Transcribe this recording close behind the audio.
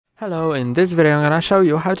Hello, in this video I'm gonna show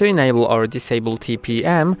you how to enable or disable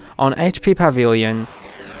TPM on HP Pavilion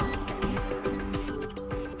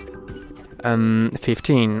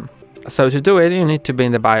 15. So to do it, you need to be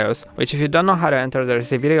in the BIOS, which if you don't know how to enter, there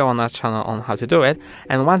is a video on our channel on how to do it.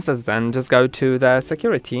 And once that's done, just go to the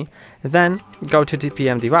security, then go to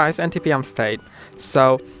TPM device and TPM state.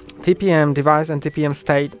 So TPM device and TPM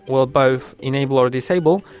state will both enable or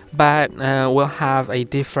disable, but will have a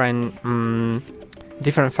different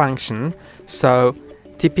function. So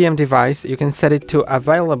TPM device, you can set it to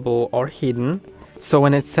available or hidden. So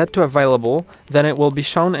when it's set to available, then it will be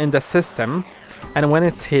shown in the system, and when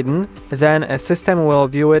it's hidden, then a system will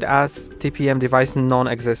view it as TPM device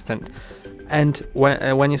non-existent. And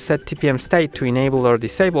when you set TPM state to enable or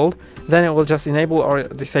disabled, then it will just enable or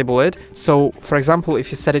disable it. So for example,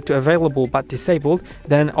 if you set it to available but disabled,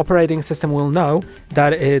 then operating system will know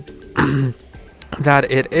that it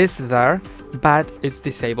that it is there, but it's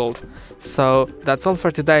disabled. So that's all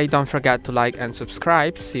for today. Don't forget to like and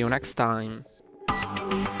subscribe. See you next time.